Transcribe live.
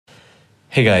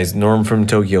Hey guys, Norm from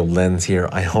Tokyo Lens here.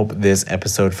 I hope this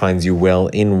episode finds you well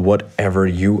in whatever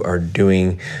you are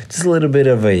doing. Just a little bit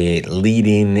of a lead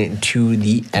in to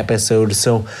the episode.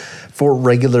 So, for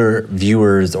regular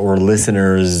viewers or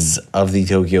listeners of the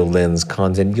Tokyo Lens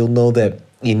content, you'll know that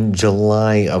in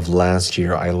July of last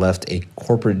year, I left a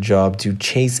corporate job to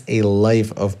chase a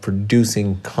life of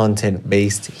producing content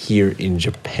based here in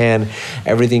Japan.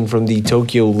 Everything from the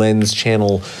Tokyo Lens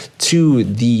channel to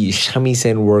the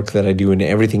shamisen work that I do and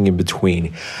everything in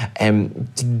between. And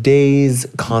today's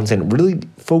content really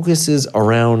focuses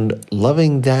around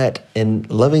loving that and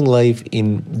loving life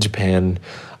in Japan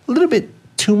a little bit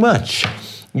too much.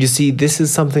 You see, this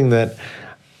is something that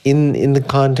in the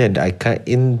content,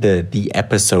 in the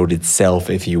episode itself,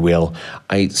 if you will,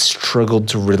 I struggled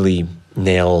to really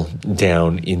nail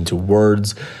down into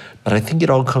words, but I think it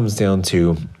all comes down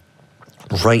to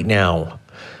right now,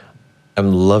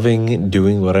 I'm loving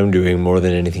doing what I'm doing more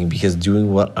than anything, because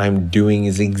doing what I'm doing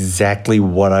is exactly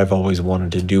what I've always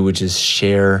wanted to do, which is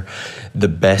share the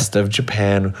best of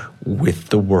Japan with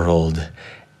the world.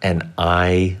 And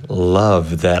I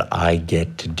love that I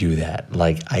get to do that.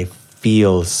 Like, I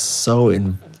feel so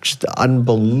just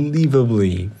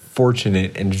unbelievably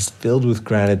fortunate and just filled with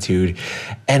gratitude.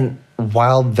 And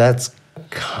while that's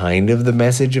kind of the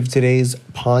message of today's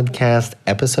podcast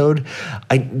episode,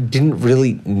 I didn't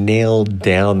really nail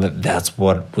down that that's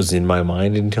what was in my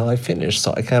mind until I finished.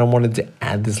 So I kind of wanted to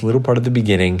add this little part at the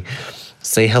beginning,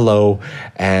 say hello,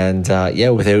 and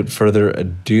without further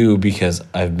ado, because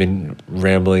I've been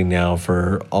rambling now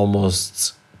for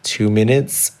almost 2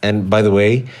 minutes, and by the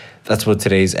way, that's what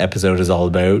today's episode is all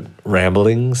about,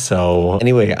 rambling. So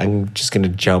anyway, I'm just going to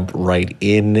jump right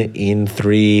in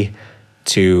 3,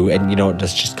 2, and you know what,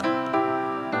 let's just...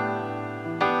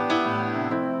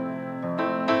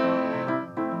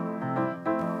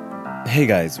 Hey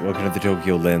guys, welcome to the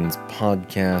Tokyo Lens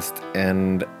podcast,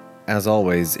 and as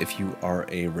always, if you are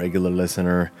a regular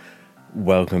listener,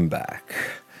 welcome back.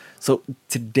 So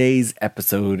today's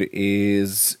episode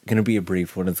is going to be a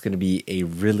brief one. It's going to be a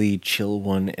really chill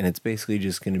one, and it's basically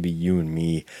just going to be you and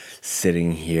me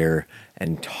sitting here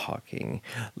and talking.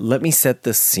 Let me set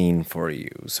the scene for you.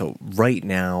 So right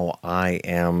now, I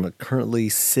am currently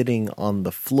sitting on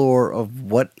the floor of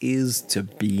what is to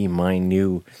be my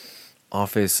new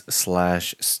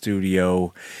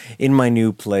office/studio in my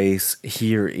new place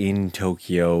here in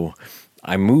Tokyo.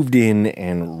 I moved in,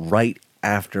 and right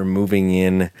after moving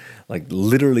in, like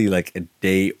literally like a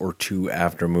day or two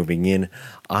after moving in,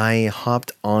 I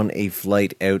hopped on a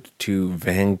flight out to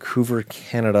Vancouver,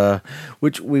 Canada,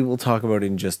 which we will talk about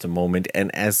in just a moment. And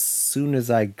as soon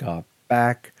as I got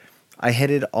back, I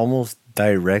headed almost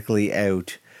directly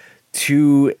out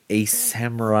to a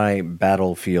samurai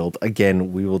battlefield.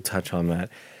 Again, we will touch on that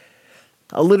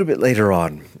a little bit later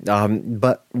on.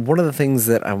 But one of the things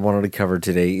that I wanted to cover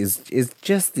today is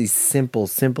just the simple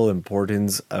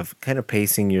importance of kind of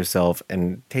pacing yourself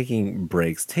and taking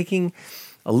breaks, taking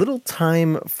a little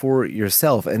time for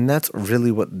yourself. And that's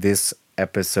really what this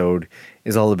episode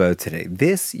is all about today.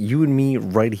 This, you and me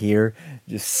right here,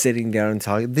 just sitting down and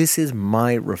talking, this is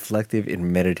my reflective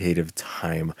and meditative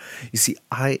time. You see,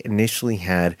 I initially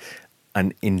had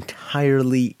an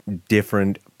entirely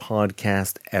different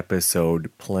podcast episode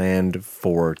planned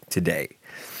for today.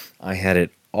 I had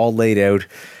it all laid out.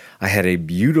 I had a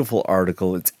beautiful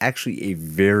article. It's actually a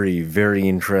very, very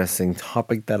interesting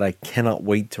topic that I cannot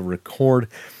wait to record.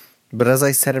 But as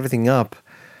I set everything up,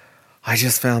 I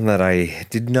just found that I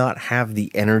did not have the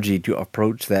energy to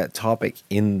approach that topic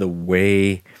in the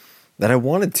way that I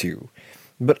wanted to.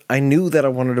 But I knew that I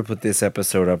wanted to put this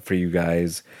episode up for you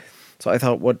guys. So I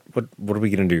thought, what are we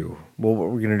going to do? Well, what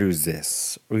we're going to do is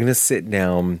this. We're going to sit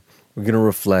down, we're going to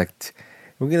reflect,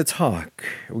 we're going to talk.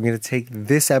 We're going to take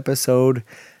this episode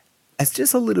as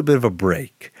just a little bit of a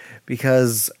break,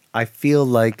 because I feel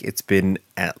like it's been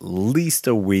at least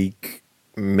a week,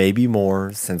 maybe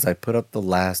more, since I put up the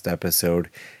last episode,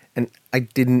 and I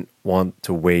didn't want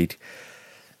to wait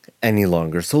any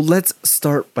longer. So let's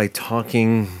start by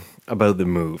talking about the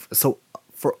move. So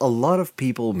for a lot of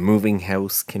people, moving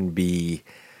house can be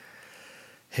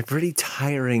a pretty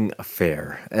tiring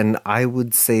affair. And I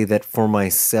would say that for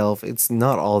myself, it's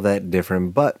not all that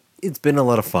different, but it's been a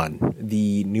lot of fun.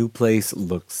 The new place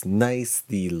looks nice.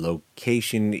 The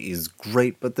location is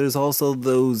great, but there's also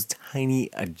those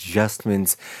tiny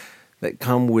adjustments that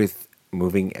come with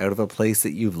moving out of a place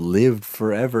that you've lived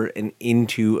forever and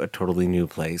into a totally new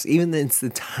place. Even it's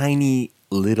the tiny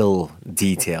little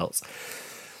details,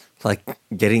 like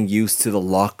getting used to the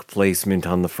lock placement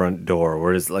on the front door,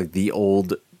 whereas like the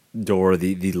old door,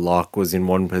 the lock was in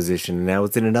one position and now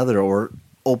it's in another, or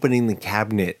opening the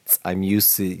cabinets. I'm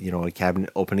used to, a cabinet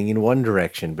opening in one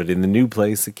direction, but in the new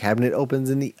place, the cabinet opens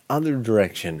in the other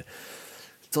direction.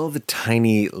 It's all the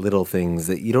tiny little things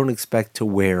that you don't expect to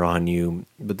wear on you,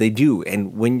 but they do.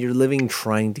 And when you're living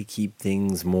trying to keep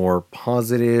things more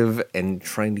positive and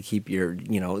trying to keep your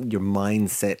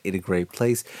mindset in a great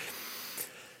place,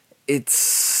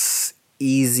 it's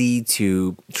easy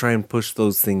to try and push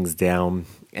those things down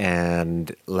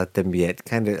and let them get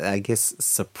kind of, I guess,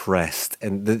 suppressed.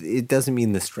 And it doesn't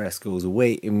mean the stress goes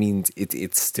away. It means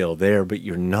it's still there, but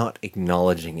you're not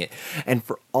acknowledging it. And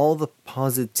for all the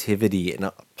positivity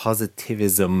and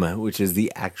positivism, which is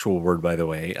the actual word, by the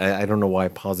way, I don't know why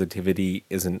positivity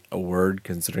isn't a word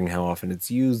considering how often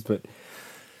it's used, but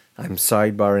I'm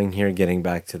sidebarring here, getting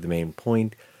back to the main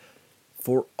point.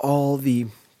 For all the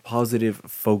positive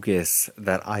focus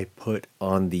that I put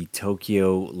on the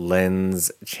Tokyo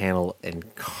Lens channel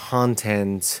and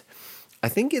content, I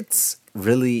think it's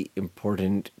really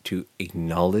important to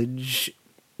acknowledge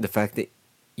the fact that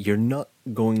you're not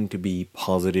going to be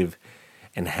positive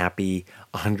and happy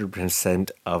 100%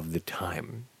 of the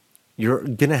time. You're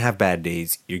going to have bad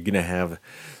days, you're going to have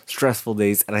stressful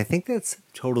days, and I think that's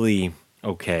totally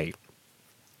okay.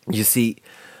 You see,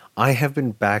 I have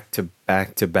been back to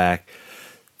back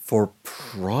for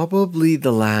probably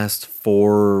the last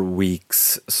 4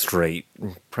 weeks straight,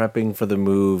 prepping for the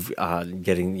move,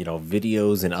 getting,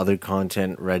 videos and other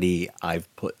content ready.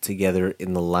 I've put together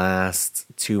in the last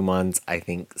 2 months, I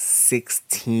think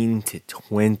 16 to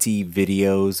 20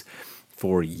 videos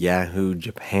for Yahoo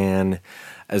Japan,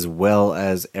 as well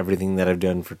as everything that I've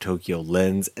done for Tokyo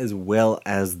Lens, as well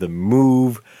as the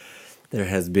move. There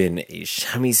has been a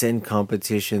shamisen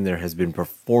competition. There has been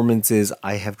performances.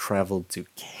 I have traveled to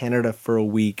Canada for a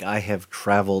week. I have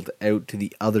traveled out to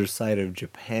the other side of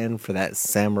Japan for that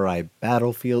samurai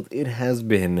battlefield. It has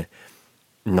been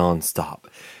nonstop.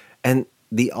 And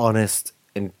the honest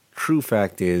and true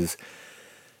fact is,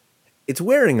 it's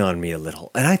wearing on me a little.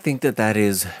 And I think that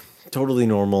is totally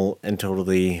normal and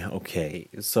totally okay.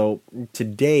 So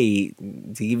today,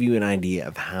 to give you an idea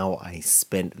of how I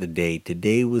spent the day,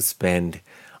 today was spent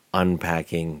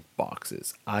unpacking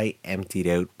boxes. I emptied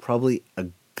out probably a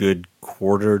good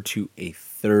quarter to a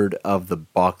third of the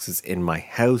boxes in my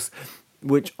house,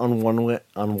 which on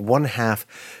one half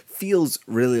feels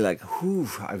really like, whew,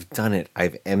 I've done it.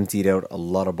 I've emptied out a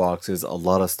lot of boxes, a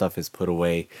lot of stuff is put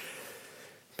away.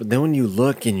 But then when you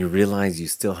look and you realize you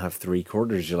still have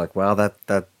 3/4, you're like, wow,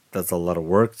 that's a lot of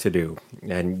work to do.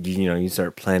 And you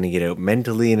start planning it out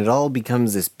mentally, and it all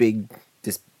becomes this big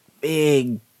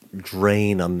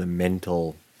drain on the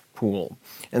mental pool.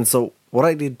 And so what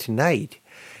I did tonight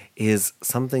is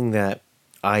something that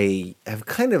I have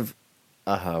kind of,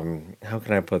 how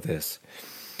can I put this?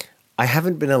 I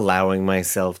haven't been allowing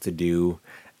myself to do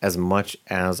as much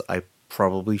as I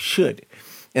probably should.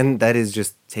 And that is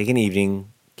just take an evening,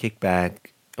 kick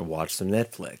back, and watch some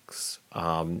Netflix.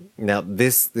 Now,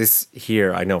 this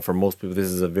here, I know for most people, this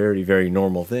is a very, very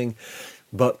normal thing.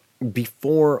 But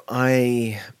before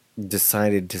I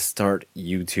decided to start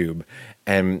YouTube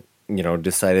and,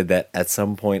 decided that at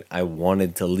some point I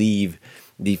wanted to leave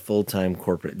the full-time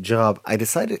corporate job, I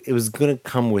decided it was going to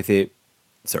come with it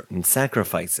certain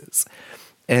sacrifices.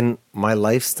 And my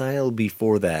lifestyle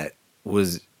before that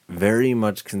was very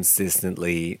much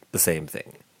consistently the same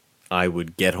thing. I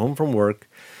would get home from work,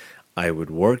 I would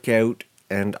work out,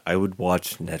 and I would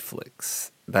watch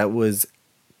Netflix. That was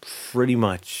pretty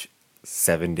much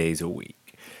 7 days a week.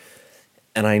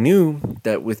 And I knew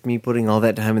that with me putting all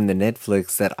that time in the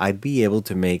Netflix, that I'd be able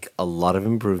to make a lot of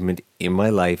improvement in my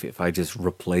life if I just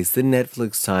replaced the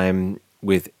Netflix time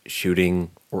with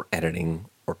shooting or editing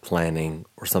or planning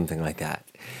or something like that.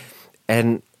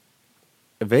 And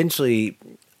eventually,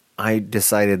 I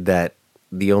decided that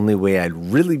the only way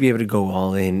I'd really be able to go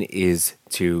all in is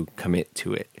to commit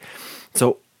to it.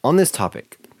 So on this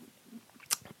topic,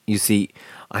 you see,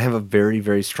 I have a very,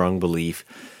 very strong belief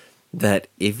that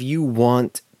if you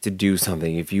want to do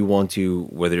something, if you want to,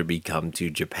 whether it be come to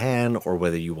Japan or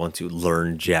whether you want to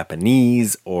learn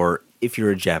Japanese, or if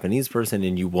you're a Japanese person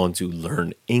and you want to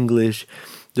learn English,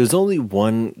 there's only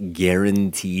one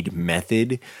guaranteed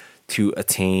method to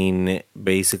attain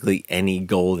basically any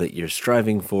goal that you're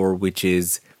striving for, which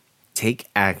is take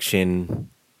action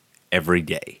every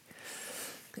day.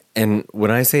 And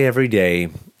when I say every day,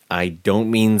 I don't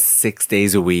mean 6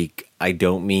 days a week. I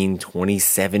don't mean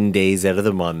 27 days out of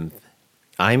the month.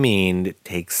 I mean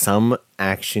take some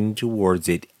action towards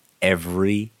it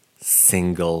every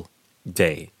single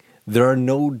day. There are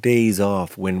no days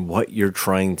off when what you're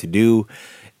trying to do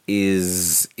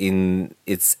is in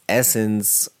its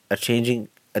essence a changing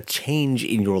a change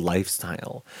in your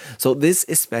lifestyle. So this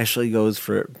especially goes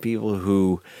for people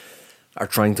who are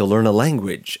trying to learn a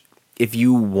language. If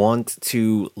you want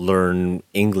to learn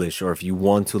English or if you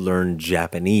want to learn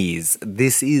Japanese,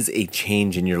 this is a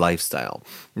change in your lifestyle,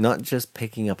 not just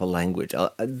picking up a language.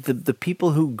 The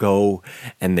people who go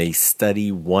and they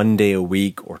study 1 day a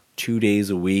week or 2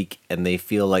 days a week and they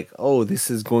feel like, oh,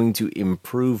 this is going to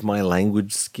improve my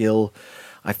language skill.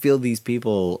 I feel these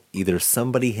people, either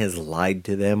somebody has lied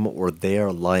to them or they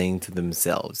are lying to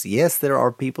themselves. Yes, there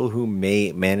are people who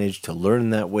may manage to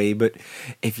learn that way, but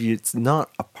if it's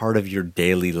not a part of your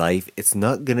daily life, it's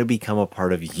not going to become a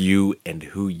part of you and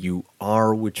who you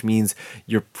are, which means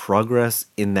your progress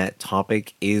in that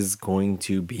topic is going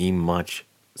to be much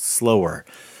slower.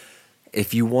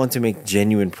 If you want to make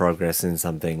genuine progress in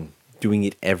something, doing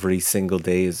it every single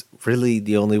day is really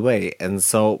the only way. And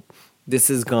so this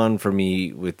has gone for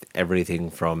me with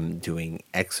everything from doing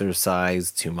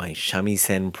exercise to my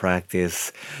shamisen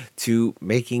practice to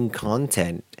making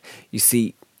content. You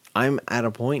see, I'm at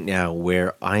a point now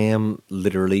where I am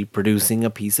literally producing a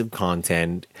piece of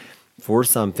content for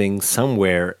something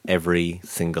somewhere every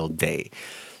single day.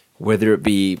 Whether it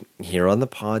be here on the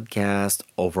podcast,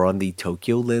 over on the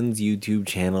Tokyo Lens YouTube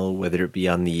channel, whether it be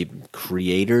on the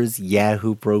Creators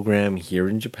Yahoo program here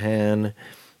in Japan.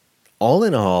 All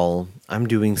in all, I'm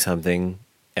doing something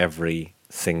every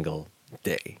single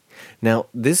day. Now,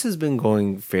 this has been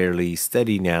going fairly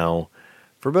steady now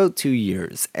for about 2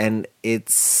 years, and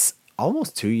it's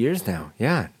almost 2 years now.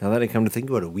 Yeah, now that I come to think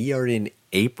about it, we are in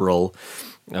April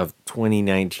of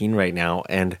 2019 right now,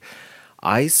 and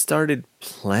I started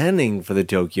planning for the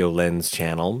Tokyo Lens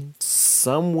channel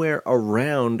somewhere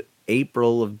around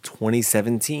April of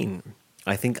 2017.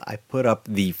 I think I put up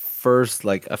the first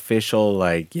official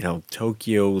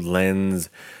Tokyo Lens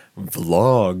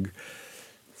vlog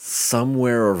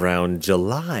somewhere around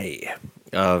July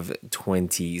of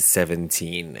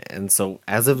 2017. And so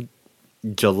as of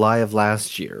July of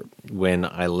last year, when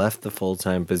I left the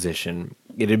full-time position,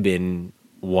 it had been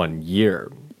 1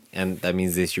 year. And that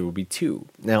means this year will be 2.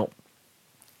 Now,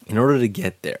 in order to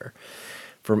get there,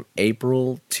 from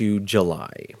April to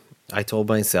July, I told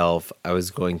myself I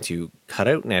was going to cut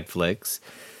out Netflix.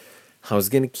 I was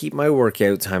going to keep my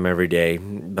workout time every day,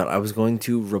 but I was going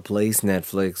to replace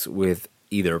Netflix with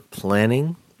either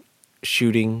planning,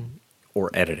 shooting,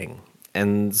 or editing.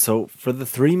 And so for the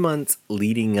 3 months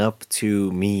leading up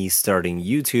to me starting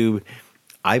YouTube,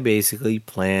 I basically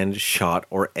planned, shot,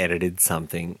 or edited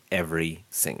something every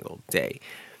single day.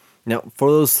 Now, for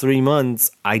those 3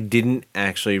 months, I didn't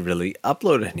actually really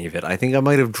upload any of it. I think I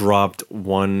might have dropped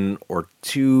 1 or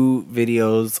 2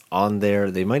 videos on there.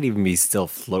 They might even be still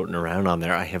floating around on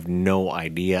there. I have no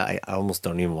idea. I almost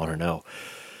don't even want to know.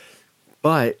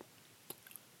 But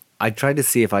I tried to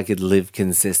see if I could live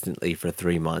consistently for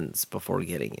 3 months before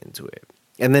getting into it.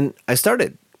 And then I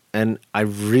started. And I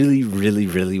really, really,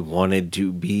 really wanted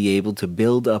to be able to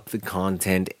build up the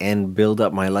content and build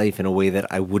up my life in a way that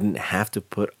I wouldn't have to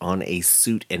put on a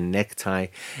suit and necktie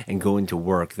and go into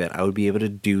work, that I would be able to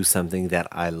do something that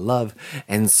I love.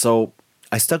 And so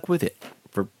I stuck with it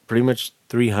for pretty much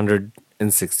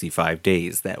 365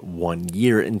 days, that 1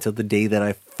 year, until the day that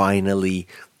I finally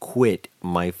quit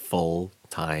my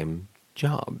full-time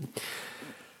job.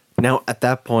 Now, at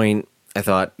that point, I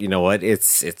thought, you know what,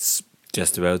 it's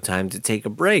just about time to take a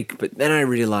break. But then I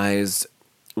realized,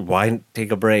 why take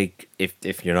a break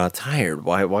if you're not tired?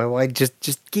 Why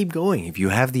just keep going? If you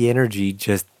have the energy,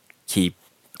 just keep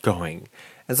going.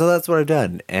 And so that's what I've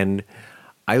done. And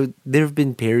there have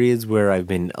been periods where I've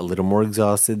been a little more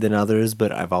exhausted than others,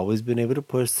 but I've always been able to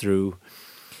push through.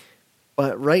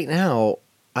 But right now,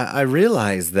 I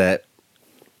realize that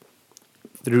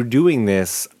through doing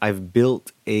this, I've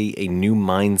built a new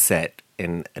mindset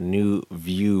and a new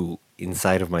view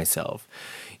inside of myself.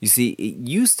 You see, it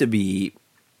used to be,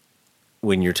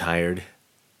 when you're tired,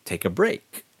 take a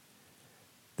break.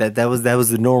 That was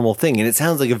the normal thing, and it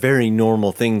sounds like a very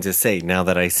normal thing to say now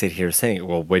that I sit here saying,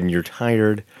 well, when you're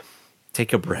tired,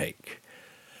 take a break.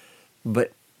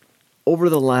 But over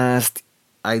the last,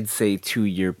 I'd say,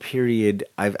 2-year period,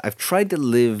 I've tried to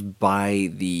live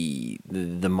by the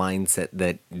mindset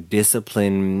that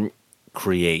discipline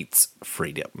creates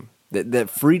freedom. That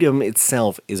freedom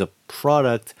itself is a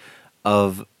product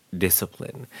of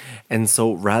discipline. And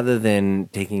so rather than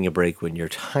taking a break when you're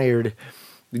tired,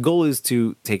 the goal is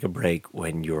to take a break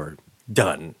when you're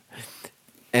done.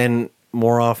 And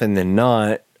more often than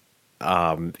not,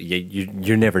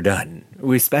 you're never done,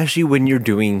 especially when you're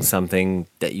doing something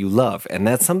that you love. And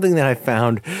that's something that I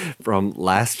found from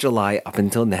last July up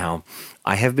until now.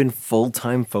 I have been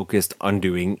full-time focused on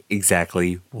doing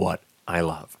exactly what I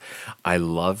love. I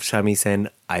love shamisen.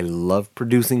 I love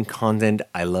producing content.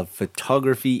 I love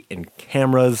photography and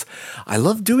cameras. I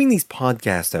love doing these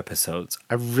podcast episodes.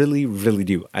 I really, really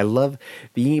do. I love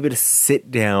being able to sit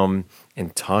down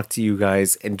and talk to you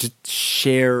guys and just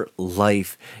share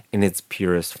life in its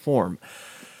purest form.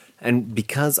 And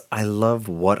because I love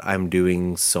what I'm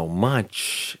doing so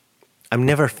much, I'm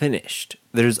never finished.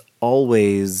 There's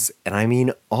always, and I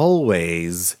mean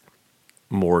always,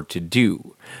 more to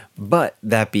do. But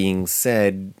that being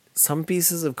said, some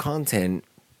pieces of content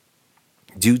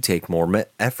do take more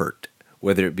effort,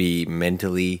 whether it be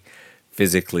mentally,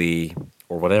 physically,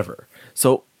 or whatever.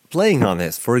 So, playing on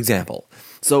this, for example,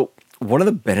 one of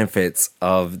the benefits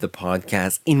of the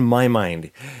podcast, in my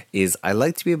mind, is I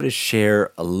like to be able to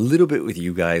share a little bit with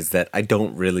you guys that I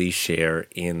don't really share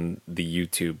in the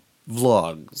YouTube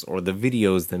vlogs or the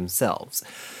videos themselves.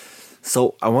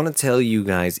 So I want to tell you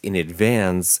guys in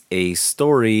advance a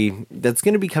story that's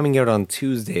going to be coming out on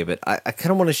Tuesday, but I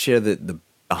kind of want to share the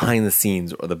behind the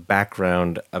scenes or the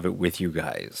background of it with you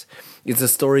guys. It's a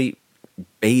story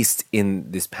based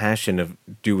in this passion of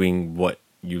doing what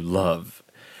you love.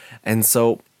 And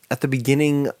so at the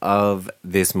beginning of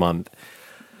this month,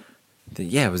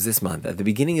 it was this month, at the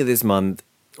beginning of this month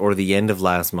or the end of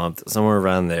last month, somewhere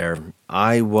around there,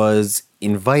 I was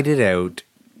invited out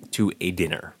to a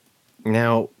dinner.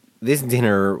 Now, this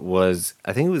dinner was,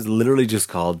 I think it was literally just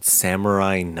called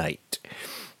Samurai Night.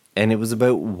 And it was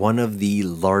about one of the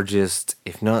largest,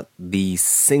 if not the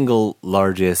single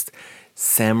largest,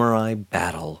 samurai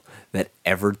battle that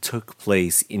ever took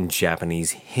place in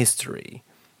Japanese history.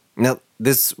 Now,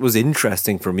 this was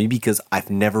interesting for me because I've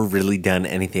never really done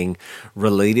anything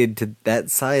related to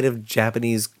that side of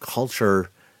Japanese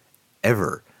culture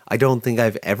ever. I don't think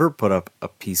I've ever put up a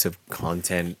piece of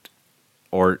content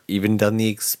or even done the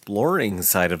exploring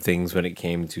side of things when it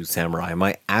came to samurai.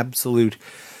 My absolute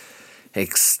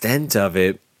extent of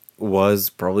it was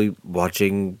probably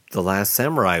watching The Last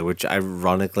Samurai, which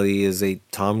ironically is a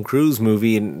Tom Cruise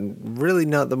movie and really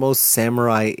not the most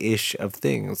samurai-ish of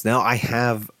things. Now, I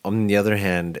have, on the other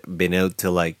hand, been out to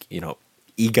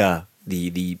Iga,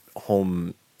 the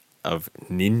home of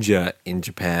ninja in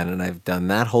Japan, and I've done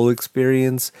that whole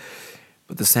experience.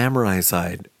 But the samurai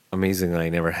side, amazingly, I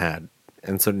never had.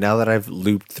 And so now that I've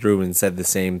looped through and said the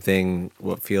same thing,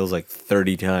 what feels like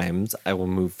 30 times, I will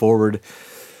move forward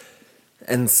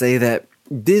and say that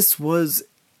this was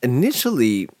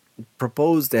initially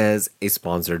proposed as a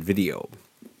sponsored video.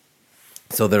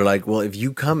 So they're like, well, if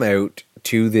you come out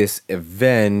to this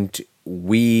event,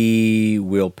 we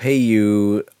will pay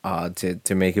you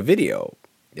to make a video.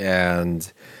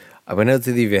 And I went out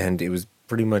to the event. It was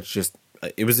pretty much just,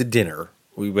 it was a dinner.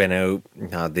 We went out,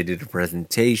 they did a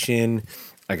presentation.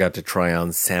 I got to try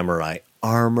on samurai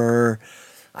armor.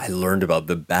 I learned about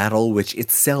the battle, which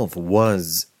itself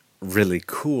was really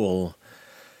cool.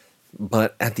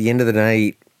 But at the end of the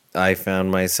night, I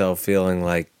found myself feeling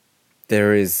like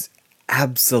there is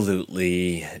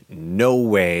absolutely no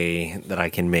way that I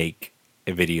can make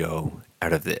a video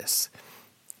out of this.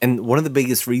 And one of the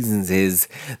biggest reasons is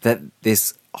that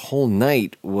this whole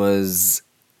night was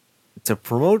to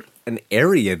promote an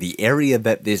area, the area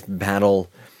that this battle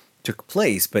took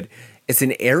place. But it's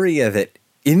an area that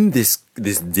in this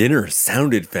dinner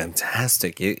sounded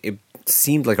fantastic. It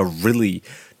seemed like a really,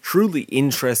 truly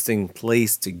interesting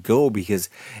place to go because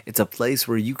it's a place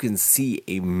where you can see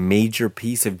a major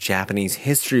piece of Japanese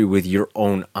history with your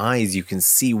own eyes. You can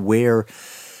see where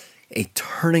a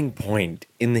turning point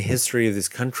in the history of this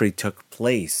country took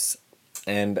place.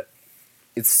 And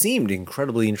it seemed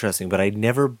incredibly interesting, but I'd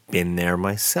never been there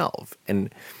myself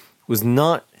and was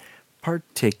not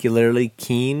particularly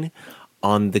keen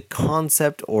on the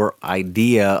concept or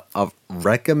idea of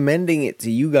recommending it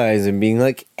to you guys and being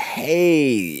like,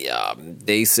 hey,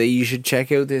 they say you should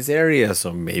check out this area,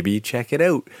 so maybe check it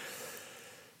out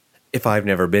if I've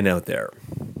never been out there.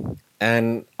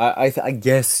 And I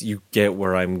guess you get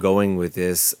where I'm going with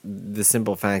this. The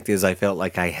simple fact is I felt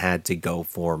like I had to go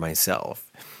for myself.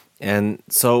 And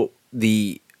so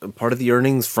the part of the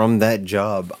earnings from that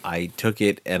job, I took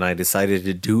it and I decided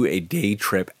to do a day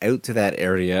trip out to that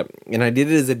area. And I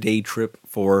did it as a day trip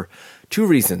for two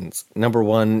reasons. Number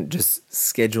one, just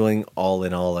scheduling all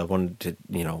in all. I wanted to,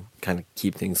 kind of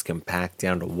keep things compact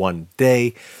down to one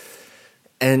day.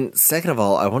 And second of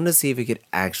all, I wanted to see if it could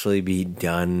actually be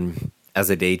done as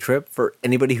a day trip for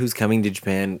anybody who's coming to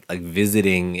Japan, like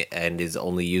visiting and is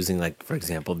only using, like, for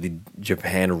example, the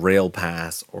Japan Rail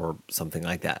Pass or something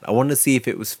like that. I wanted to see if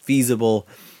it was feasible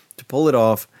to pull it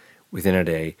off within a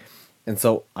day. And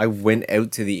so I went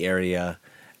out to the area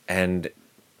and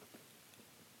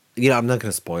I'm not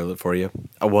going to spoil it for you.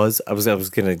 I was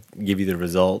going to give you the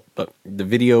result, but the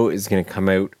video is going to come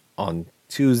out on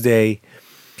Tuesday.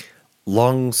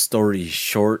 Long story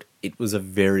short, it was a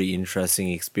very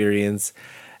interesting experience.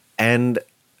 And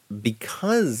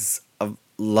because of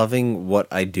loving what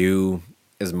I do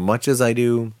as much as I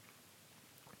do,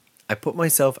 I put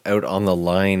myself out on the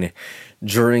line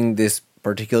during this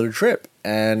particular trip.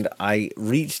 And I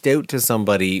reached out to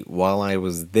somebody while I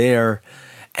was there,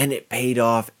 and it paid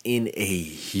off in a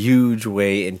huge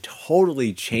way and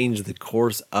totally changed the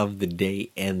course of the day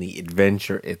and the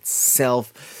adventure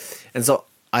itself. And so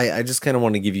I just kind of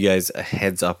want to give you guys a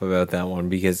heads up about that one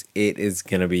because it is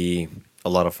going to be a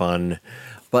lot of fun.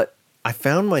 But I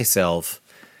found myself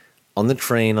on the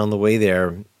train on the way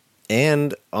there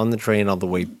and on the train on the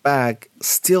way back,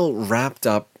 still wrapped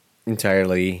up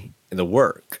entirely in the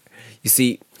work. You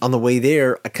see, on the way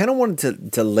there, I kind of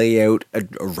wanted to lay out a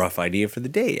rough idea for the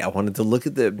day. I wanted to look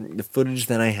at the footage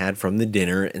that I had from the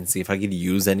dinner and see if I could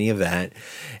use any of that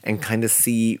and kind of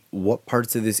see what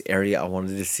parts of this area I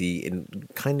wanted to see and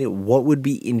kind of what would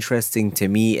be interesting to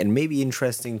me and maybe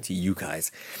interesting to you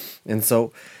guys. And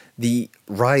so the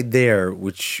ride there,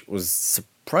 which was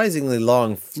surprisingly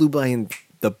long, flew by in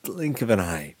the blink of an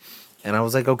eye. And I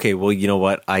was like, okay, well, you know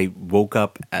what? I woke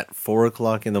up at 4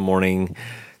 o'clock in the morning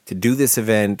to do this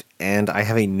event, and I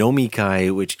have a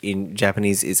nomikai, which in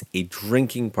Japanese is a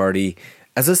drinking party,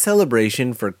 as a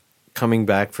celebration for coming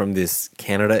back from this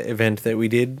Canada event that we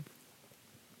did.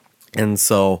 And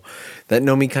so that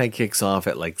nomikai kicks off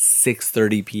at like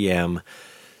 6:30 p.m.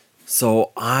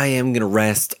 So I am going to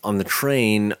rest on the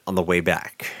train on the way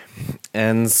back.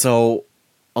 And so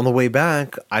on the way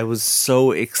back, I was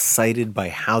so excited by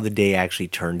how the day actually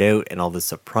turned out and all the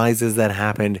surprises that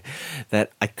happened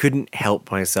that I couldn't help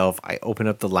myself. I opened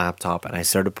up the laptop and I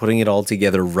started putting it all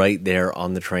together right there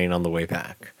on the train on the way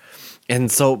back. And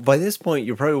so by this point,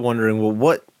 you're probably wondering, well,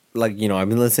 what, I've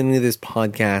been listening to this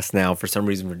podcast now for some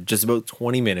reason for just about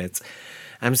 20 minutes.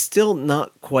 I'm still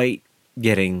not quite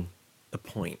getting the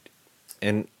point.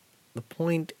 And the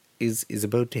point is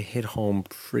about to hit home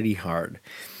pretty hard.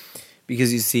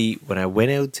 Because you see, when I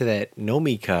went out to that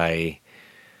nomikai,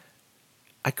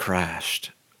 I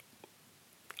crashed.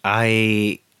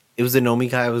 It was a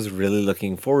nomikai I was really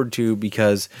looking forward to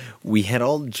because we had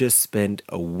all just spent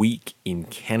a week in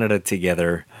Canada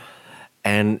together.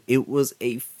 And it was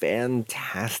a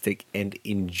fantastic and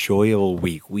enjoyable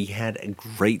week. We had a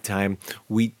great time.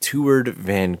 We toured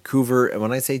Vancouver, and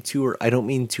when I say tour, I don't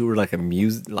mean tour like a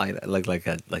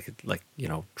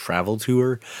travel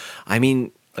tour. I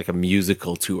mean like a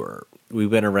musical tour. We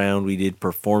went around, we did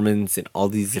performance in all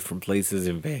these different places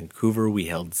in Vancouver. We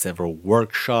held several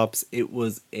workshops. It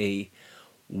was a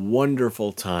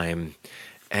wonderful time.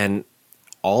 And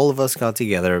all of us got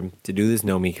together to do this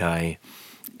nomikai.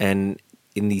 And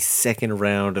in the second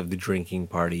round of the drinking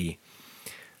party,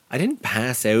 I didn't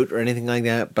pass out or anything like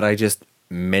that, but I just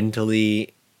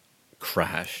mentally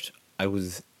crashed. I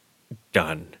was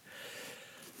done.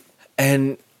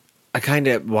 And I kind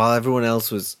of, while everyone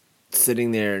else was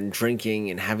sitting there and drinking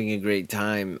and having a great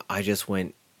time, I just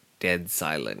went dead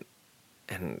silent.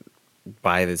 And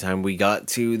by the time we got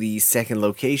to the second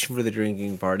location for the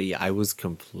drinking party, I was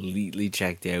completely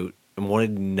checked out and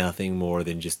wanted nothing more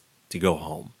than just to go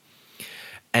home.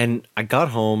 And I got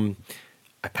home,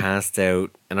 I passed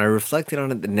out, and I reflected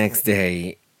on it the next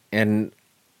day. And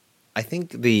I think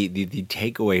the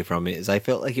takeaway from it is I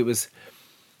felt like it was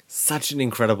such an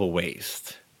incredible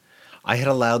waste. I had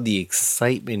allowed the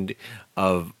excitement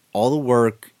of all the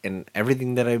work and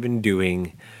everything that I've been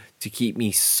doing to keep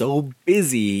me so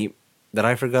busy that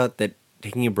I forgot that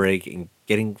taking a break and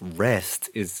getting rest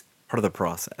is part of the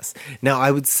process. Now, I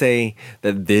would say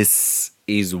that this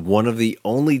is one of the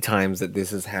only times that this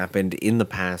has happened in the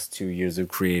past 2 years of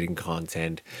creating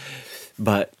content,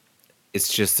 but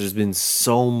it's just there's been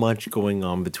so much going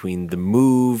on between the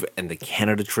move and the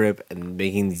Canada trip and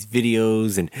making these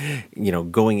videos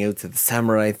and, going out to the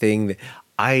samurai thing that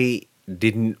I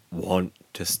didn't want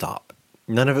to stop.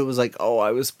 None of it was like, oh,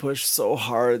 I was pushed so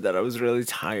hard that I was really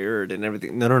tired and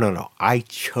everything. No. I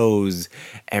chose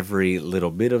every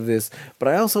little bit of this, but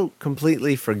I also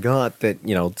completely forgot that,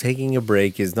 taking a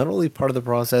break is not only part of the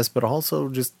process, but also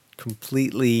just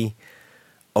completely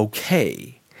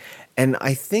okay. And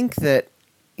I think that,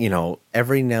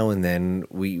 every now and then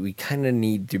we kind of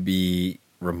need to be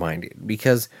reminded,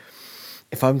 because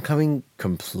if I'm coming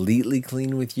completely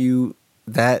clean with you,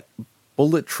 that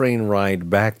bullet train ride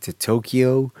back to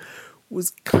Tokyo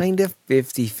was kind of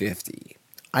 50-50.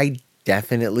 I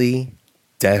definitely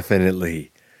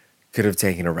could have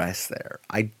taken a rest there.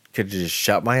 I could have just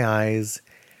shut my eyes,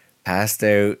 passed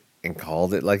out, and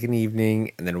called it like an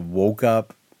evening, and then woke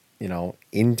up,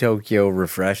 in Tokyo,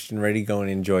 refreshed and ready to go, and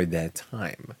enjoyed that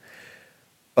time.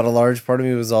 But a large part of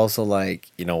me was also like,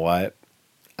 you know what?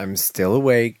 I'm still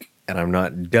awake and I'm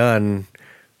not done.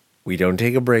 We don't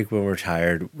take a break when we're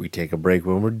tired. We take a break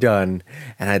when we're done.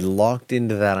 And I'd locked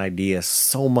into that idea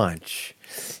so much.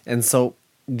 And so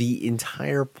the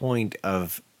entire point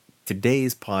of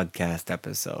today's podcast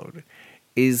episode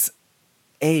is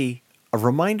a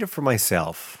reminder for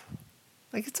myself.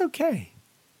 Like, it's okay.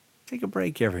 Take a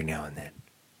break every now and then.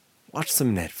 Watch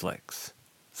some Netflix.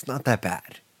 It's not that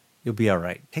bad. You'll be all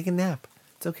right. Take a nap.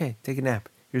 It's okay. Take a nap.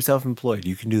 You're self-employed.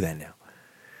 You can do that now.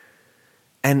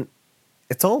 And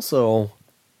it's also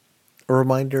a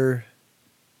reminder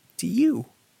to you.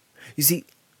 You see,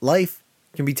 life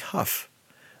can be tough.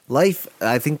 Life,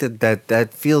 I think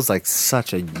that feels like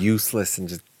such a useless and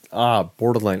just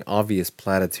borderline obvious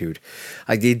platitude.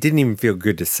 It didn't even feel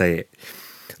good to say it.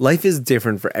 Life is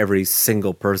different for every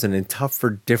single person and tough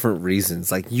for different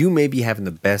reasons. Like, you may be having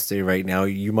the best day right now.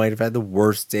 You might have had the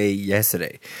worst day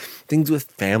yesterday. Things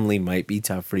with family might be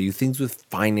tough for you. Things with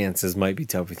finances might be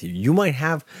tough with you. You might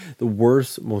have the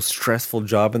worst, most stressful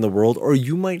job in the world, or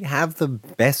you might have the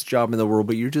best job in the world,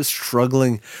 but you're just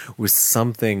struggling with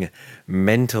something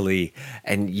mentally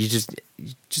and you just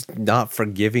not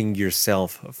forgiving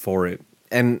yourself for it.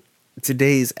 And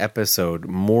today's episode,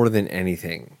 more than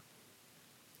anything,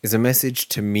 is a message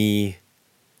to me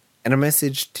and a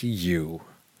message to you.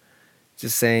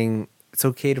 Just saying, it's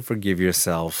okay to forgive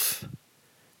yourself.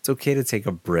 It's okay to take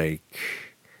a break.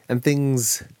 And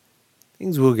things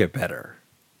will get better.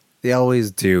 They always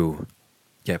do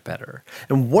get better.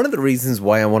 And one of the reasons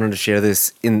why I wanted to share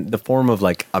this in the form of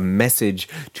like a message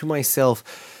to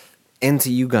myself and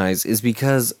to you guys is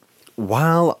because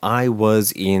while I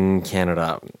was in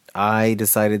Canada, I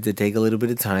decided to take a little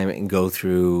bit of time and go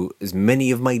through as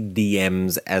many of my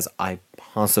DMs as I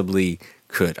possibly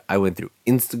could. I went through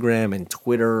Instagram and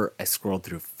Twitter. I scrolled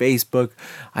through Facebook.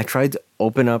 I tried to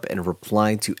open up and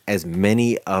reply to as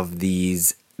many of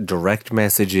these direct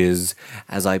messages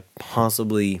as I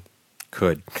possibly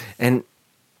could. And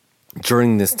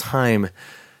during this time,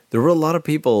 there were a lot of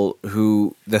people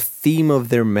who the theme of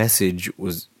their message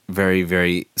was very,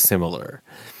 very similar.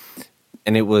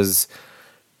 And it was,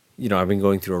 I've been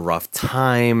going through a rough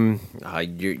time.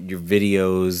 Your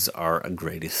videos are a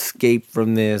great escape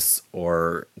from this,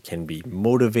 or can be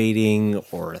motivating,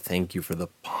 or thank you for the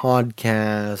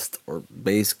podcast, or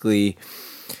basically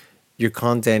your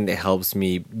content helps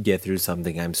me get through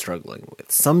something I'm struggling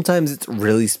with. Sometimes it's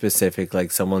really specific, like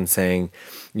someone saying,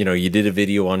 you did a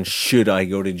video on should I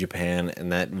go to Japan,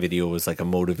 and that video was like a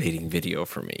motivating video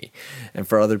for me. And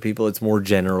for other people, it's more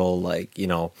general, like,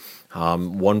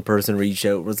 one person reached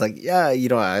out and was like, yeah,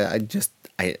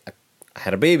 I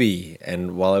had a baby,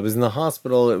 and while I was in the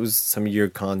hospital, it was some of your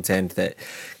content that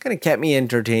kind of kept me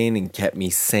entertained and kept me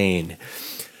sane.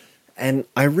 And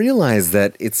I realized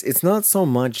that it's not so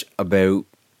much about,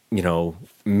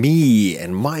 me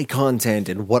and my content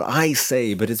and what I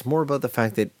say, but it's more about the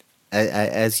fact that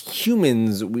as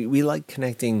humans, we like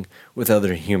connecting with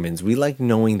other humans. We like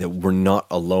knowing that we're not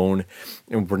alone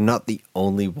and we're not the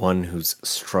only one who's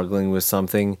struggling with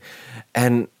something.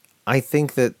 And I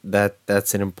think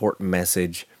that's an important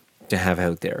message to have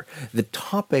out there. The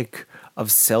topic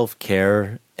of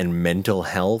self-care and mental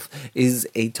health is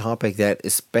a topic that,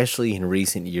 especially in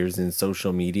recent years in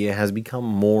social media, has become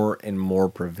more and more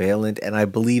prevalent. And I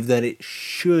believe that it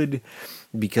should,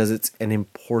 because it's an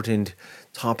important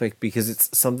topic, because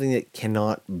it's something that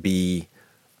cannot be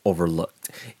overlooked.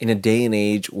 In a day and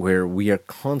age where we are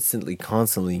constantly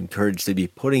encouraged to be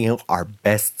putting out our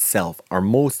best self, our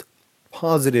most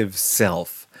positive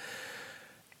self,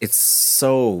 it's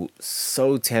so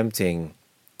tempting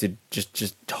to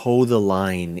just toe the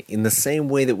line in the same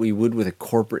way that we would with a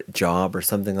corporate job or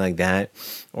something like that,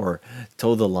 or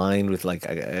toe the line with like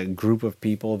a group of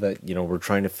people that, we're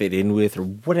trying to fit in with, or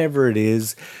whatever it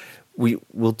is. We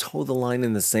will toe the line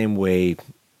in the same way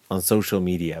on social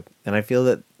media. And I feel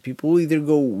that people will either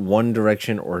go one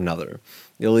direction or another.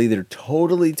 They'll either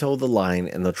totally toe the line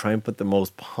and they'll try and put the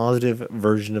most positive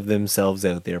version of themselves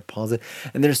out there,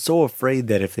 and they're so afraid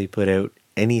that if they put out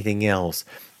anything else,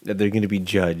 that they're going to be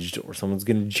judged, or someone's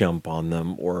going to jump on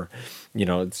them, or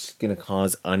it's going to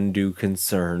cause undue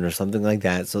concern or something like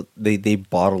that. So they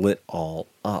bottle it all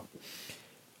up.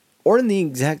 Or in the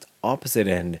exact opposite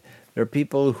end, there are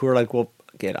people who are like, well,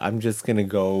 again, I'm just going to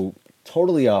go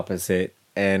totally opposite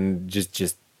and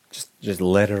just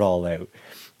let it all out.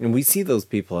 And we see those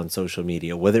people on social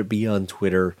media, whether it be on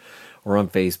Twitter or on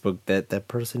Facebook, that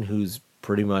person who's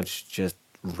pretty much just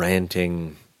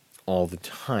ranting all the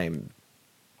time.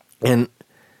 And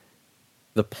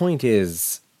the point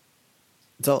is,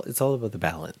 it's all about the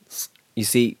balance. You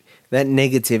see, that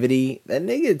negativity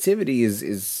is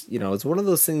it's one of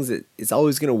those things that is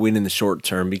always going to win in the short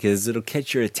term because it'll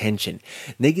catch your attention.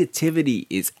 Negativity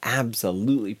is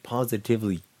absolutely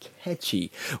positively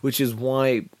catchy, which is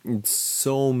why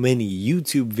so many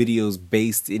YouTube videos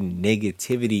based in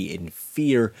negativity and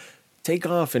fear take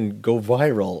off and go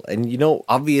viral. And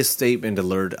obvious statement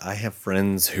alert, I have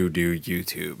friends who do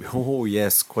YouTube. Oh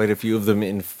yes, quite a few of them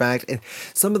in fact. And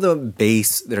some of them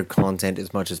base their content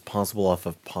as much as possible off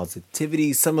of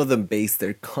positivity. Some of them base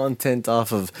their content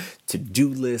off of to-do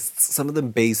lists. Some of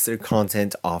them base their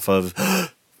content off of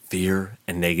fear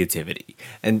and negativity.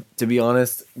 And to be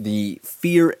honest, the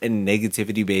fear and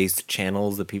negativity based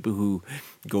channels, the people who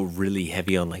go really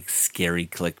heavy on like scary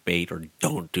clickbait or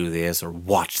don't do this or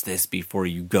watch this before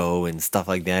you go and stuff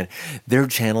like that, their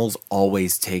channels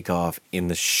always take off in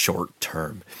the short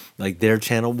term. Like their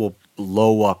channel will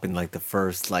blow up in like the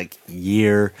first like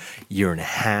year and a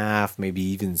half, maybe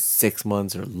even 6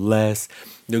 months or less.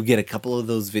 You'll get a couple of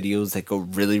those videos that go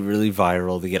really, really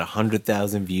viral. They get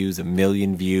 100,000 views, 1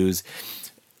 million views.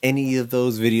 Any of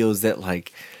those videos that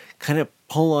like kind of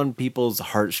pull on people's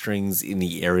heartstrings in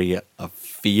the area of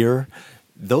fear,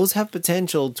 those have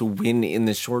potential to win in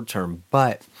the short term.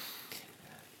 But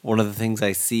one of the things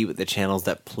I see with the channels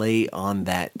that play on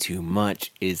that too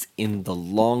much is in the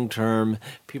long term,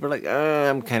 people are like,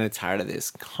 I'm kind of tired of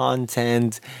this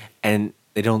content, and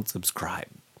they don't subscribe.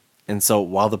 And so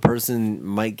while the person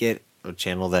might get a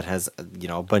channel that has a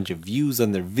bunch of views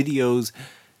on their videos,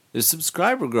 their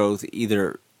subscriber growth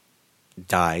either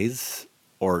dies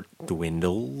or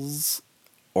dwindles,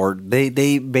 or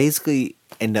they basically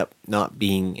end up not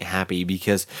being happy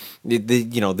because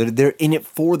they're in it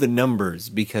for the numbers,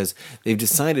 because they've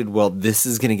decided, well, this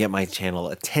is going to get my channel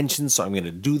attention, so I'm going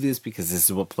to do this because this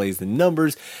is what plays the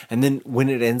numbers. And then when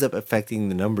it ends up affecting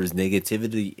the numbers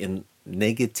negatively in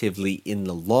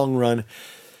the long run,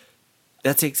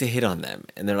 that takes a hit on them,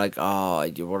 and they're like, oh,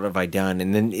 what have I done?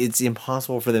 And then it's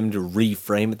impossible for them to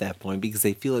reframe at that point because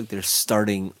they feel like they're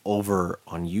starting over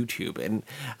on YouTube. And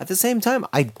at the same time,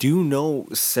 I do know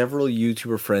several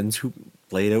YouTuber friends who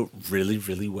played out really,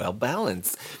 really well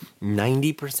balanced.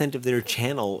 90% of their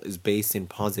channel is based in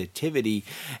positivity,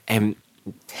 and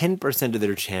 10% of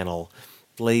their channel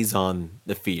plays on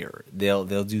the fear. They'll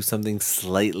do something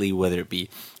slightly, whether it be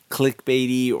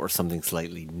clickbaity or something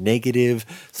slightly negative,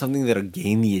 something that'll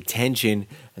gain the attention,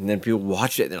 and then people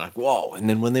watch it and they're like, whoa. And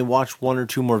then when they watch 1 or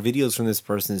 2 more videos from this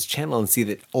person's channel and see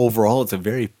that overall it's a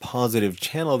very positive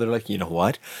channel, they're like, you know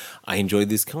what, I enjoyed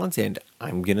this content,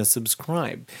 I'm gonna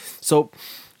subscribe. So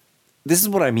this is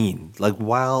what I mean. Like,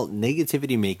 while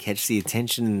negativity may catch the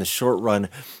attention in the short run,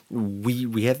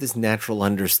 we have this natural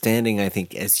understanding, I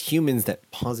think, as humans,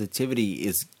 that positivity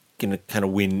is going to kind of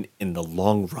win in the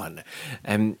long run.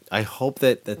 And I hope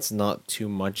that that's not too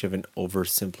much of an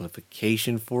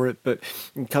oversimplification for it, but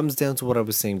it comes down to what I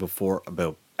was saying before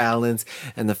about balance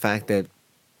and the fact that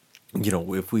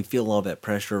if we feel all that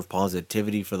pressure of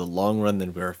positivity for the long run,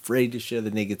 then we're afraid to share the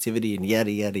negativity, and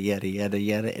yada, yada, yada, yada,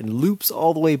 yada, and loops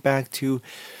all the way back to,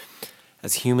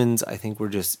 as humans, I think we're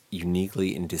just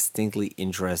uniquely and distinctly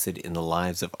interested in the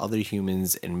lives of other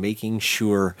humans and making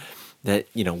sure that,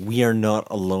 we are not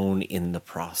alone in the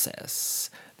process,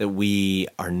 that we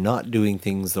are not doing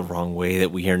things the wrong way,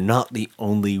 that we are not the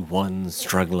only ones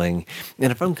struggling.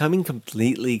 And if I'm coming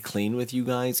completely clean with you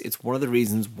guys, it's one of the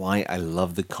reasons why I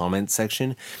love the comment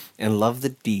section and love the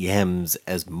DMs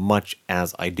as much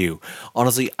as I do.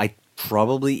 Honestly, I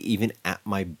probably, even at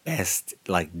my best,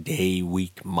 like day,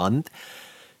 week, month,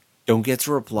 don't get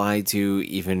to reply to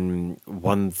even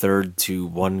 1/3 to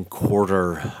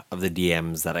 1/4 of the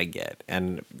DMs that I get.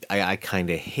 And I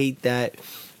kind of hate that,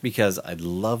 because I'd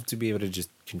love to be able to just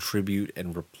contribute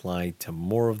and reply to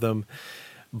more of them.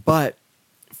 But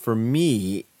for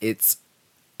me,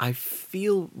 I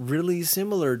feel really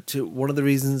similar to one of the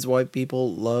reasons why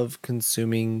people love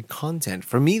consuming content.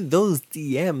 For me, those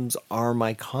DMs are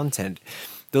my content.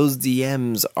 Those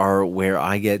DMs are where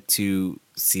I get to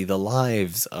see the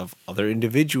lives of other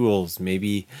individuals.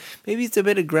 Maybe it's a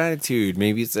bit of gratitude.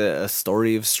 Maybe it's a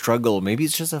story of struggle. Maybe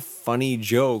it's just a funny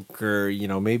joke, or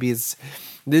maybe it's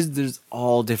there's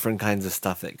all different kinds of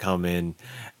stuff that come in.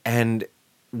 And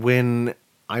when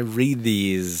I read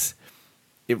these,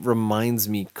 it reminds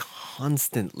me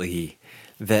constantly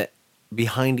that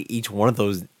behind each one of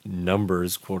those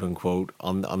numbers, quote unquote,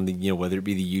 on the whether it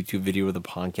be the YouTube video or the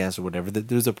podcast or whatever, that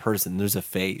there's a person, there's a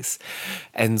face.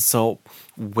 And so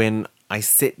when I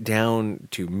sit down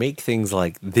to make things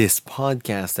like this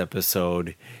podcast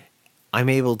episode, I'm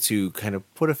able to kind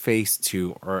of put a face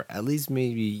to, or at least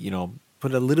maybe,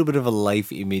 put a little bit of a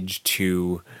life image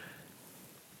to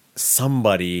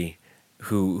somebody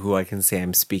who I can say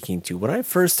I'm speaking to. When I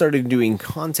first started doing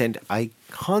content, I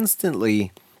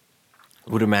constantly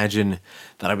would imagine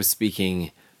that I was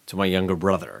speaking to my younger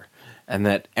brother, and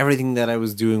that everything that I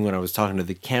was doing when I was talking to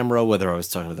the camera, whether I was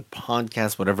talking to the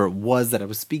podcast, whatever it was, that I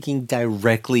was speaking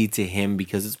directly to him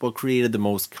because it's what created the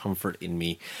most comfort in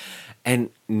me. And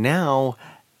now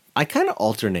I kind of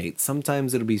alternate.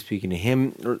 Sometimes it'll be speaking to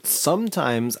him, or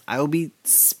sometimes I'll be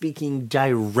speaking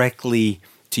directly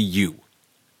to you.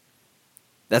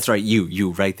 That's right,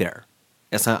 you right there.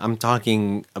 Yes, I'm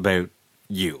talking about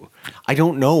you. I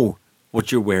don't know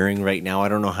what you're wearing right now. I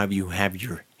don't know how you have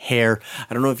your hair.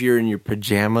 I don't know if you're in your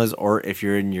pajamas or if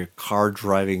you're in your car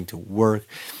driving to work.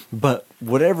 But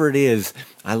whatever it is,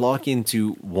 I lock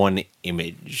into one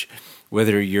image.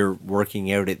 Whether you're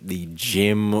working out at the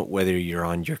gym, whether you're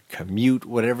on your commute,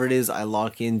 whatever it is, I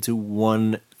lock into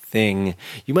one thing.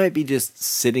 You might be just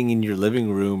sitting in your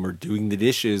living room or doing the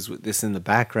dishes with this in the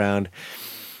background,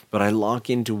 but I lock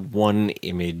into one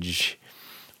image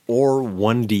or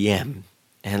one DM.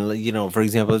 And, for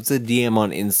example, if it's a DM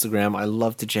on Instagram, I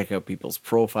love to check out people's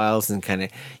profiles and kind of,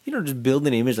 just build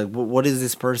an image like, what is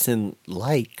this person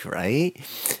like, right?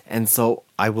 And so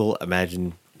I will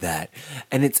imagine that.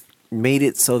 And it's made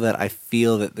it so that I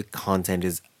feel that the content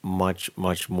is much,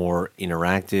 much more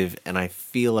interactive, and I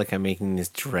feel like I'm making this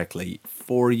directly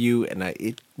for you, and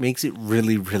it makes it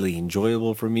really, really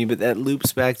enjoyable for me. But that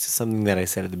loops back to something that I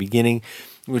said at the beginning,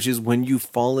 which is when you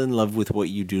fall in love with what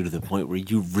you do to the point where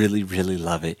you really, really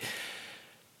love it,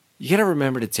 you gotta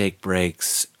remember to take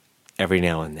breaks every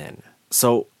now and then.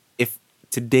 So if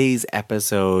today's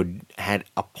episode had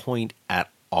a point at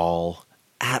all,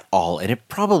 and it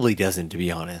probably doesn't, to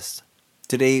be honest.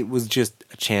 Today was just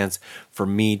a chance for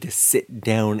me to sit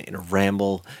down and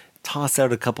ramble, toss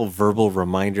out a couple verbal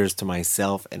reminders to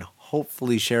myself, and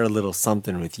hopefully share a little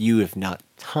something with you, if not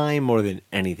time more than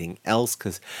anything else,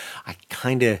 because I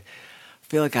kind of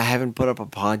feel like I haven't put up a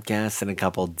podcast in a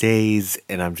couple days,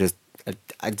 and I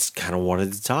just kind of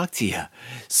wanted to talk to you.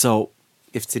 So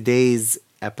if today's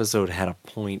episode had a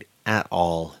point at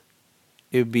all,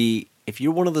 it would be, if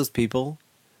you're one of those people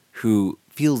who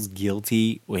feels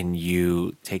guilty when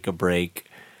you take a break,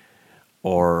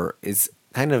 or is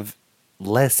kind of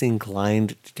less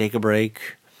inclined to take a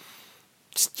break,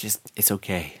 just it's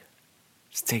okay.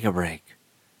 Just take a break.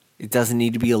 It doesn't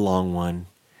need to be a long one.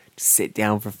 Just sit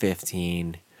down for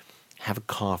 15, have a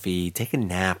coffee, take a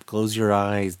nap, close your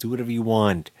eyes, do whatever you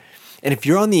want. And if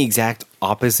you're on the exact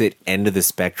opposite end of the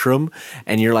spectrum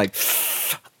and you're like,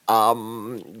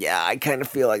 yeah, I kind of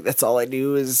feel like that's all I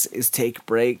do is take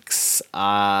breaks.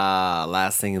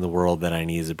 Last thing in the world that I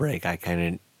need is a break. I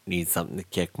kind of need something to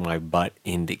kick my butt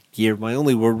into gear. My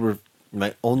only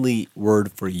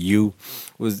word for you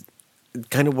was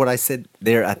kind of what I said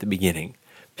there at the beginning.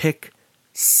 Pick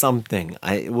something.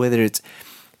 Whether it's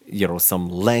some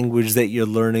language that you're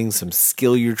learning, some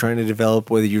skill you're trying to develop,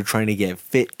 whether you're trying to get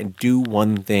fit, and do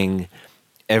one thing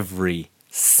every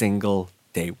single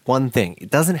day. One thing. It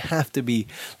doesn't have to be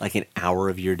like an hour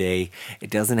of your day. It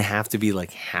doesn't have to be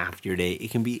like half your day.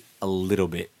 It can be a little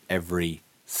bit every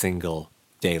single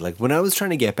day. Like when I was trying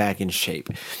to get back in shape,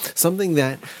 something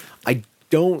that I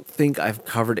don't think I've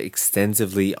covered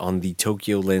extensively on the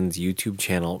Tokyo Lens YouTube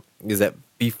channel is that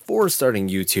before starting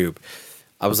YouTube,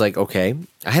 I was like, okay,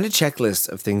 I had a checklist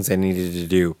of things I needed to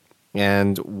do.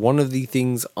 And one of the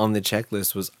things on the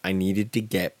checklist was I needed to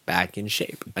get back in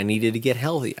shape. I needed to get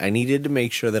healthy. I needed to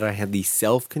make sure that I had the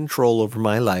self-control over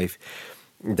my life,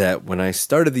 that when I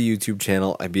started the YouTube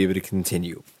channel, I'd be able to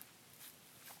continue.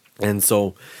 And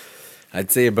so I'd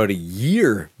say about a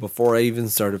year before I even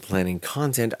started planning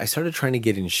content, I started trying to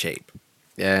get in shape.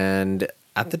 And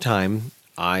at the time,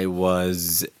 I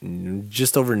was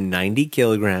just over 90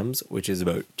 kilograms, which is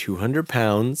about 200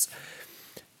 pounds.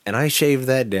 And I shaved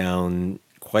that down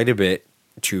quite a bit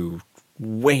to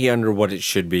way under what it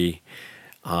should be.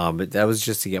 But that was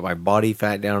just to get my body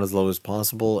fat down as low as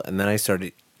possible. And then I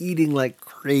started eating like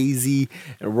crazy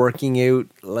and working out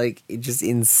like just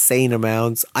insane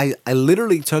amounts. I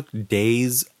literally took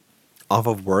days off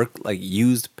of work, like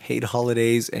used paid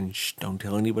holidays, and don't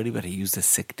tell anybody, but I used a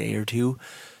sick day or two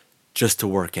just to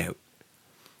work out.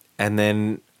 And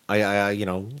then I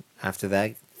after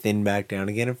that, thinned back down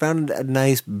again and found a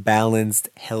nice, balanced,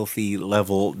 healthy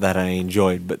level that I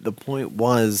enjoyed. But the point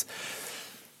was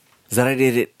that I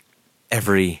did it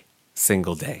every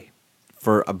single day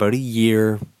for about a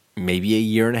year, maybe a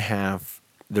year and a half.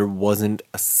 there wasn't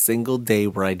a single day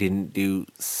where I didn't do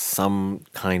some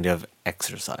kind of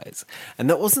exercise. And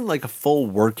that wasn't like a full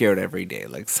workout every day.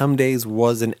 Like some days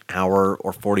was an hour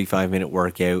or 45-minute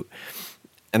workout.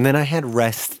 And then I had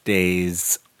rest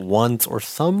days once or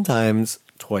sometimes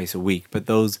twice a week. But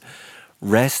those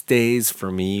rest days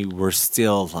for me were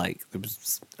still like,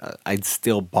 I'd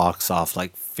still box off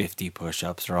like 50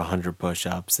 push-ups or 100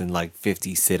 push-ups and like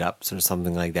 50 sit-ups or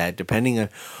something like that, depending on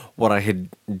what I had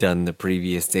done the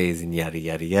previous days and yada,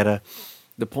 yada, yada.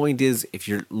 The point is, if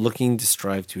you're looking to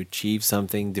strive to achieve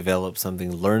something, develop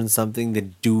something, learn something,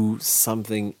 then do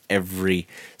something every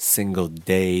single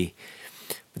day.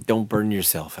 But don't burn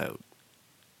yourself out.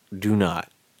 Do not.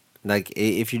 Like,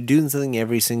 if you're doing something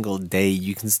every single day,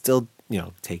 you can still,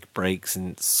 take breaks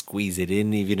and squeeze it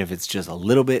in, even if it's just a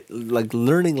little bit. Like,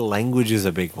 learning language is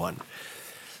a big one.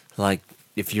 Like,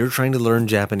 if you're trying to learn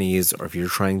Japanese or if you're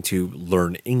trying to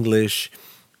learn English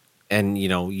and,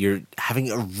 you're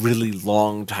having a really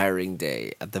long, tiring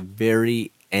day, at the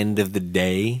very end of the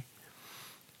day,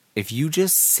 if you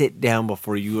just sit down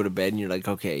before you go to bed and you're like,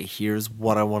 okay, here's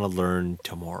what I want to learn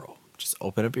tomorrow. Just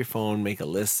open up your phone, make a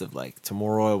list of like,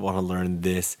 tomorrow I want to learn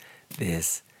this,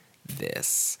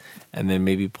 and then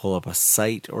maybe pull up a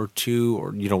site or two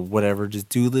or, whatever. Just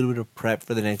do a little bit of prep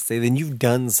for the next day. Then you've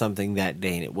done something that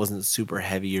day and it wasn't super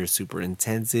heavy or super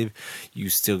intensive. You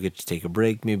still get to take a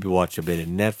break, maybe watch a bit of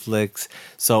Netflix.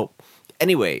 So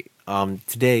anyway,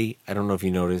 today, I don't know if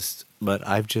you noticed, but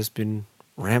I've just been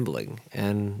rambling.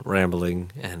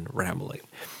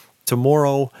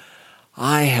 Tomorrow,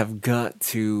 I have got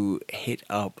to hit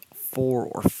up 4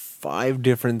 or 5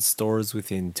 different stores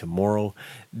within tomorrow.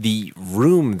 The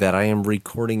room that I am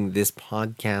recording this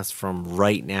podcast from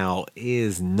right now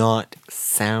is not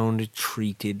sound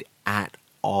treated at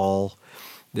all.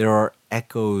 There are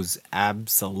echoes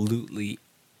absolutely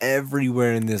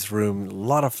everywhere in this room, a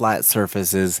lot of flat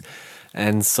surfaces.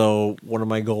 And so one of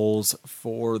my goals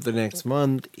for the next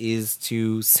month is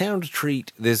to sound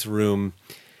treat this room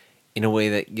in a way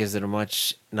that gives it a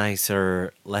much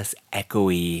nicer, less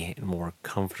echoey, and more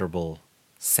comfortable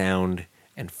sound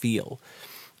and feel.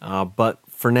 But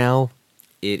for now,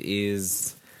 it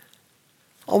is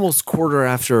almost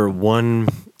 1:15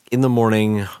 in the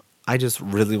morning. I just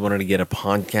really wanted to get a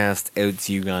podcast out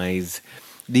to you guys.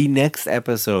 The next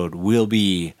episode will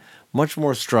be much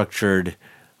more structured,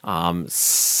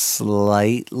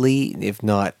 slightly, if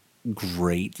not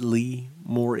greatly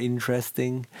more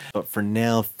interesting. But for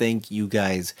now, thank you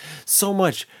guys so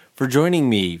much for joining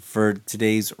me for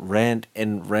today's rant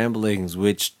and ramblings,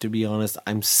 which, to be honest,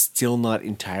 I'm still not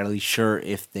entirely sure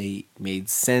if they made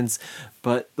sense.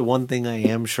 But the one thing I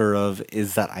am sure of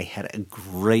is that I had a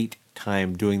great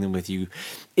time doing them with you.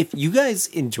 If you guys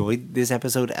enjoyed this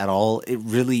episode at all, it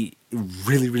really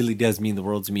does mean the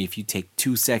world to me if you take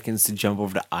 2 seconds to jump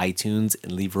over to iTunes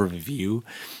and leave a review.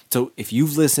 So if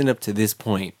you've listened up to this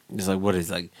point, it's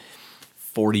like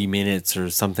 40 minutes or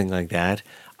something like that,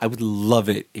 I would love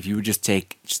it if you would just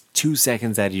take 2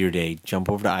 seconds out of your day, jump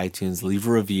over to iTunes, leave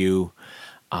a review.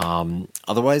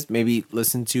 Otherwise, maybe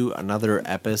listen to another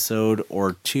episode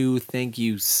or two. Thank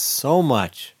you so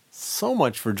much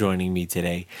for joining me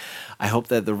today. I hope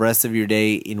that the rest of your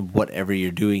day in whatever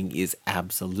you're doing is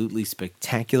absolutely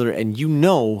spectacular, and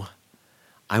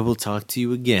I will talk to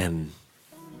you again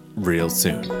real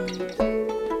soon.